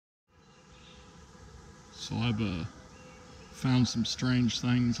So I've found some strange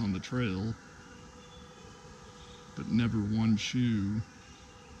things on the trail, but never one shoe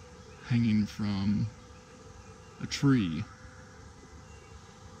hanging from a tree.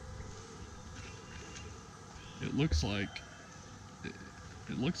 It looks like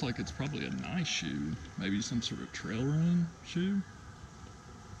it's probably a nice shoe, maybe some sort of trail running shoe.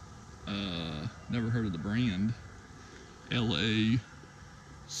 Never heard of the brand. LA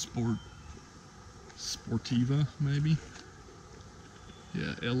Sportiva, maybe.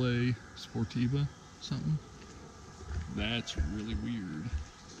 Yeah, LA Sportiva, something. That's really weird.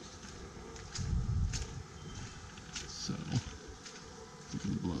 So, look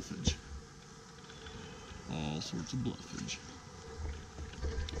at the bluffage. All sorts of bluffage.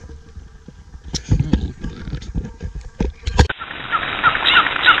 Oh, look at that.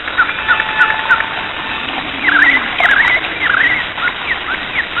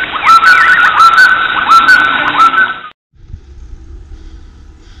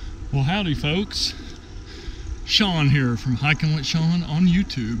 Well, howdy folks. Shawn here from Hiking with Shawn on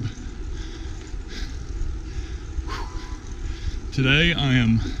YouTube. Today I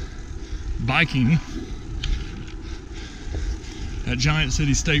am biking at Giant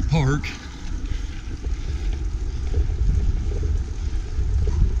City State Park.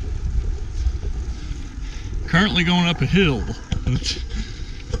 Currently going up a hill. Okay.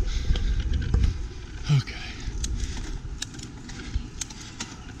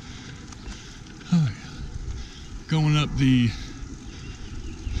 Oh, yeah. Going up the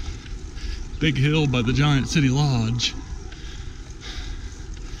big hill by the Giant City Lodge.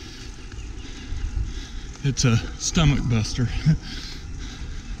 It's a stomach buster.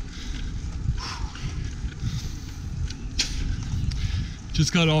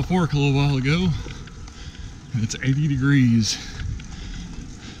 Just got off work a little while ago, and it's 80 degrees.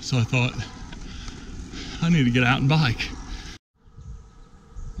 So I thought, I need to get out and bike.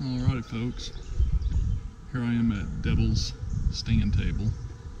 Alrighty folks, here I am at Devil's Stand Table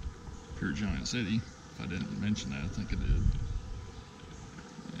here at Giant City. If I didn't mention that, I think I did.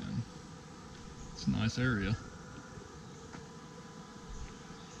 It's a nice area,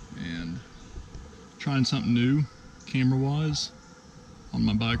 and trying something new camera wise on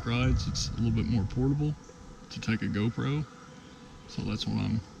my bike rides. It's a little bit more portable to take a GoPro, so that's what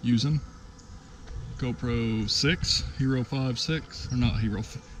I'm using. GoPro 6, Hero 5 6, or not Hero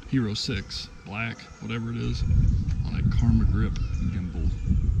 6 Black, whatever it is, on a Karma Grip gimbal.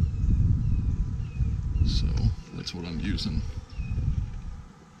 So that's what I'm using.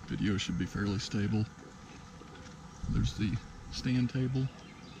 Video should be fairly stable. There's the stand table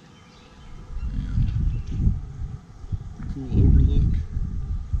and the cool overlook.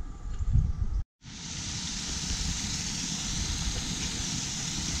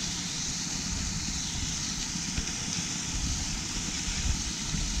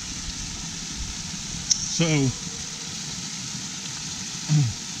 So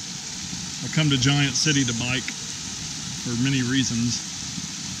I come to Giant City to bike for many reasons.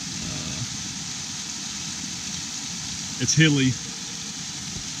 It's hilly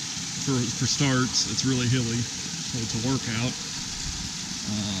for starts. It's really hilly, so it's a workout.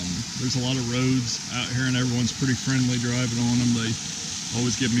 There's a lot of roads out here, and everyone's pretty friendly driving on them. They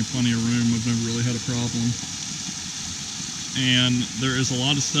always give me plenty of room. I've never really had a problem. And there is a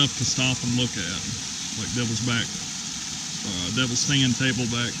lot of stuff to stop and look at, like Devil's Stand Table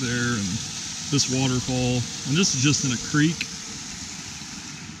back there, and this waterfall. And this is just in a creek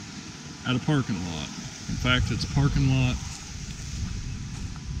at a parking lot. In fact, it's parking lot.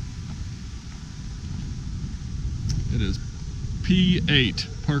 It is P8,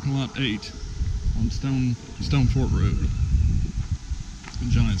 parking lot 8 on Stone Fort Road in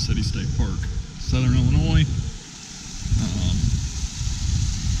Giant City State Park, Southern Illinois.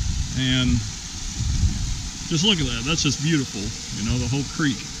 And just look at that. That's just beautiful. You know, the whole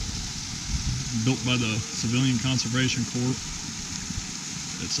creek built by the Civilian Conservation Corps.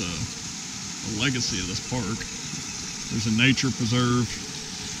 It's a legacy of this park. There's a nature preserve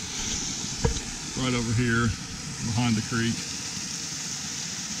right over here behind the creek,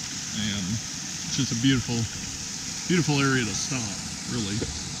 and it's just a beautiful area to stop, really.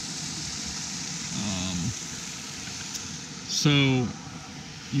 So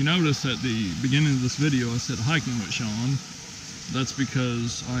you notice at the beginning of this video I said hiking with Shawn. That's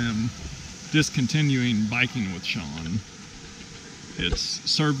because I am discontinuing biking with Shawn. It's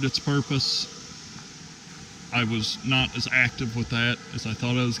served its purpose. I was not as active with that as I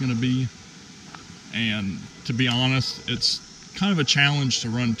thought I was going to be. And to be honest, it's kind of a challenge to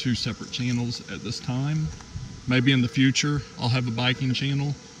run two separate channels at this time. Maybe in the future I'll have a biking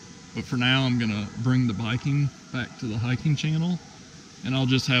channel, But for now, I'm gonna bring the biking back to the hiking channel, and I'll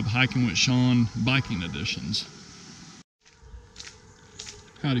just have Hiking with Shawn biking editions.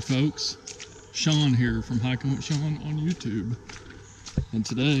 Howdy folks, Shawn here from Hiking with Shawn on YouTube. And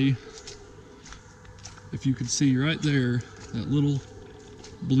today, if you could see right there, that little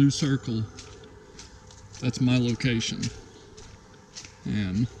blue circle, that's my location.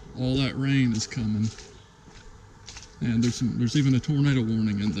 And all that rain is coming. And there's even a tornado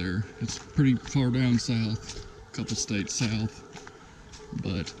warning in there. It's pretty far down south, a couple states south.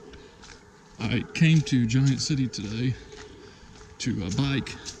 But I came to Giant City today to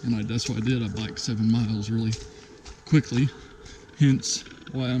bike, and that's what I did. I biked 7 miles really quickly, hence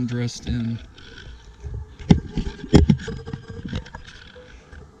why I'm dressed in,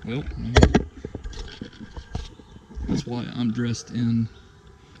 well, that's why I'm dressed in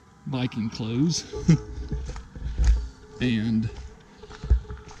biking clothes. And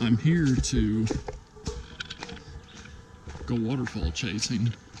I'm here to go waterfall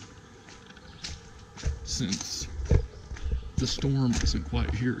chasing since the storm isn't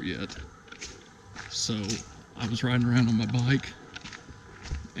quite here yet. So I was riding around on my bike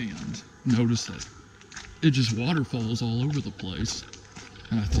and noticed that it just waterfalls all over the place.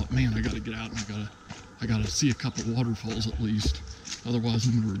 And I thought, man, I gotta get out and I gotta see a couple waterfalls at least. Otherwise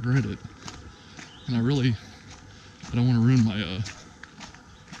I'm gonna regret it. And I don't want to ruin my,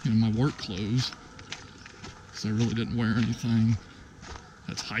 my work clothes. So I really didn't wear anything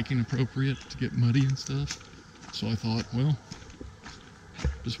that's hiking appropriate to get muddy and stuff. So I thought, well,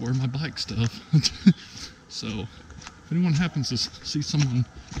 just wear my bike stuff. So if anyone happens to see someone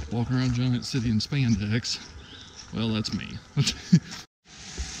walking around Giant City in spandex, well, that's me.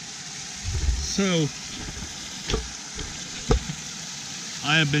 So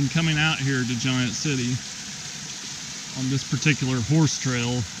I have been coming out here to Giant City on this particular horse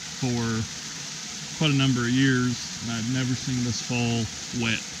trail for quite a number of years, and I've never seen this fall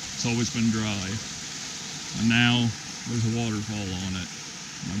wet. It's always been dry. And now there's a waterfall on it,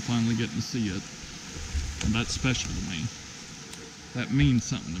 and I'm finally getting to see it. And that's special to me. That means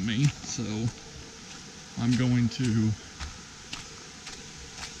something to me. So I'm going to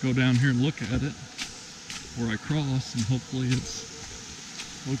go down here and look at it where I cross, and hopefully it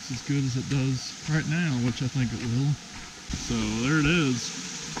looks as good as it does right now, which I think it will. So there it is.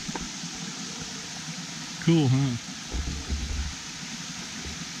 Cool, huh?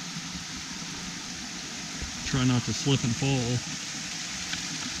 Try not to slip and fall.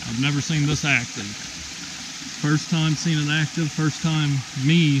 I've never seen this active. First time seeing it active, first time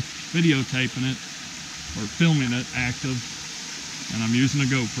me videotaping it or filming it active, and I'm using a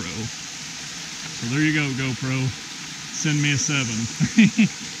GoPro. So there you go, GoPro. Send me a 7.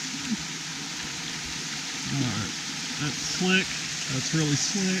 Alright. That's slick. That's really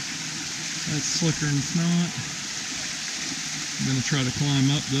slick. That's slicker than snot. I'm going to try to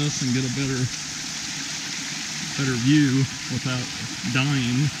climb up this and get a better view without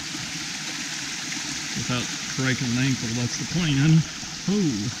dying, without breaking an ankle. That's the plan.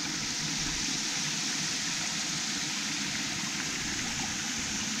 Oh.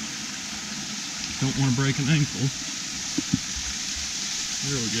 Don't want to break an ankle.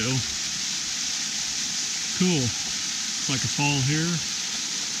 There we go. Cool. It's like a fall here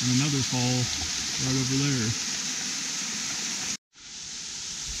and another fall right over there.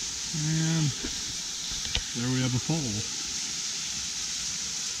 And there we have a fall.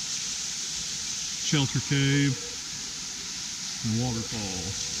 Shelter cave and waterfall.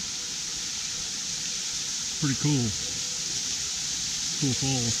 Pretty cool. Cool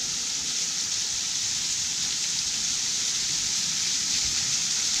fall.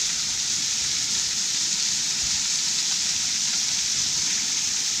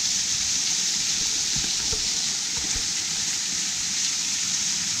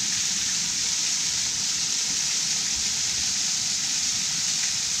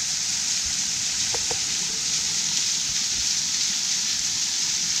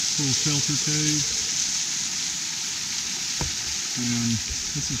 Cool shelter cave, and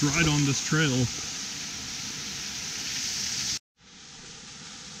this is right on this trail.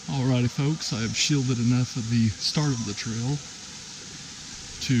 Alrighty folks, I have shielded enough of the start of the trail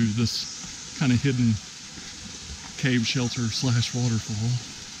to this kind of hidden cave shelter slash waterfall,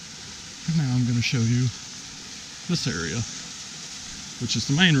 and now I'm going to show you this area, which is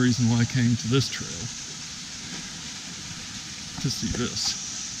the main reason why I came to this trail, to see this.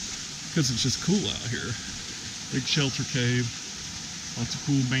 Because it's just cool out here. Big shelter cave, lots of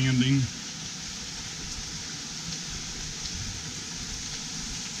cool banding.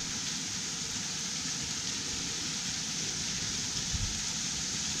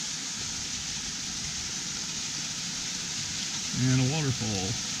 and a waterfall.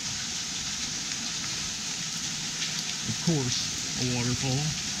 Of course, a waterfall.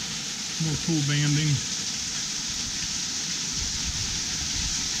 More cool banding.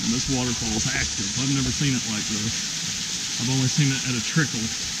 And this waterfall is active. I've never seen it like this. I've only seen it at a trickle.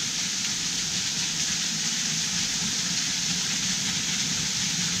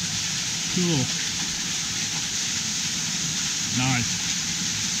 Cool. Nice.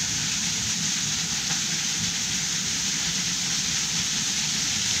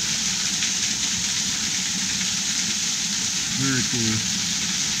 Very cool.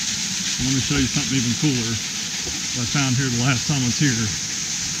 Let me show you something even cooler that I found here the last time I was here.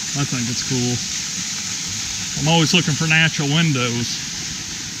 I think it's cool. I'm always looking for natural windows.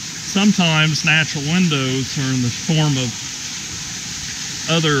 Sometimes natural windows are in the form of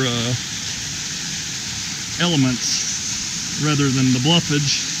other elements rather than the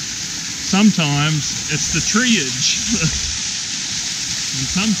bluffage. Sometimes it's the treeage. And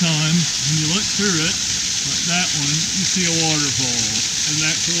sometimes when you look through it, like that one, you see a waterfall. Isn't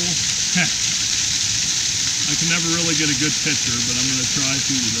that cool? I can never really get a good picture, but I'm going to try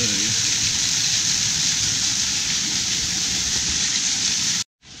to today.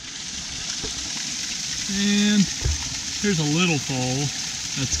 And here's a little fall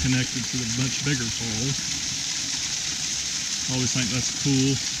that's connected to the much bigger falls. I always think that's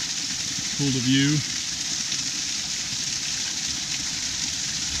cool. Cool to view.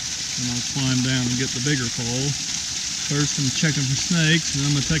 And I'll climb down and get the bigger fall. First I'm checking for snakes, and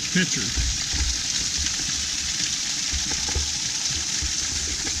then I'm going to take a picture.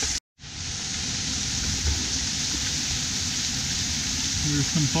 Here's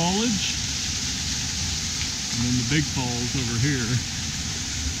some foliage. And then the big falls over here.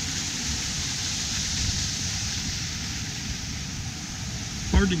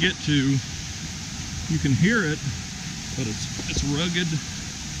 Hard to get to. You can hear it, but it's rugged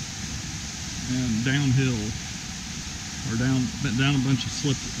and downhill, or down a bunch of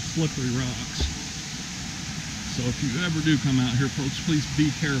slippery rocks. So if you ever do come out here, folks, please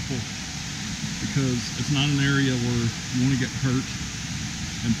be careful, because it's not an area where you want to get hurt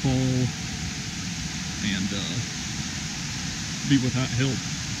and fall and be without help.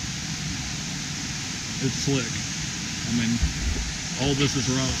 It's slick. I mean, all this is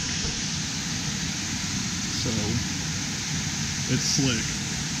rock, so it's slick,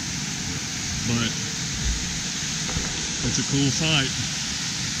 but it's a cool sight.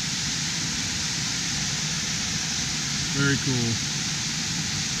 Very cool.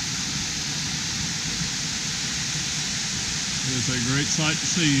 It's a great sight to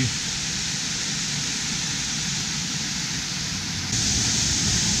see.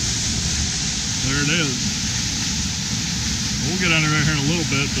 There it is. We'll get under here in a little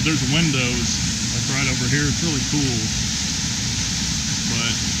bit, but there's windows like right over here. It's really cool.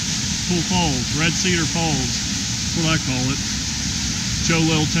 But cool falls, Red Cedar Falls. That's what I call it. Joe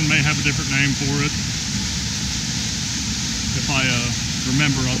Littleton may have a different name for it. If I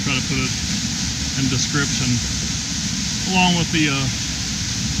remember, I'll try to put it in the description. Along with the,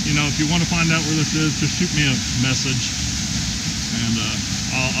 you know, if you want to find out where this is, just shoot me a message, and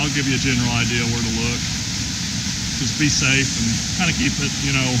I'll give you a general idea where to look. Just be safe and kind of keep it,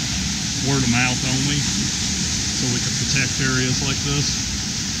 you know, word of mouth only, so we can protect areas like this.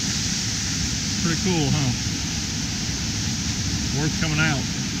 Pretty cool, huh? Worth coming out.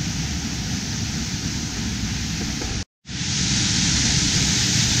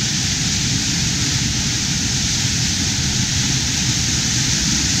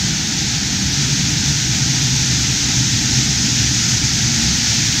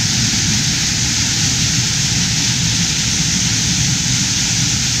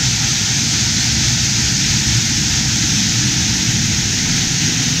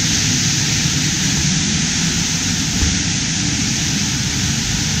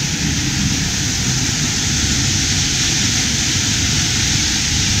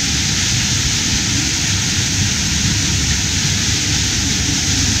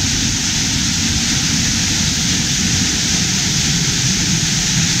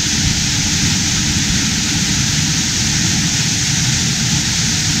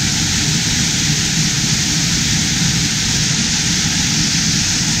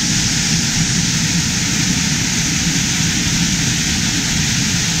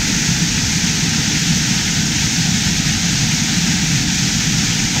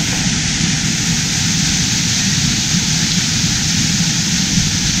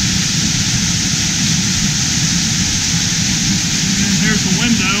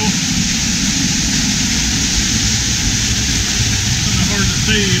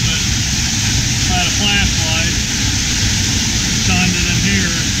 But if I had a flash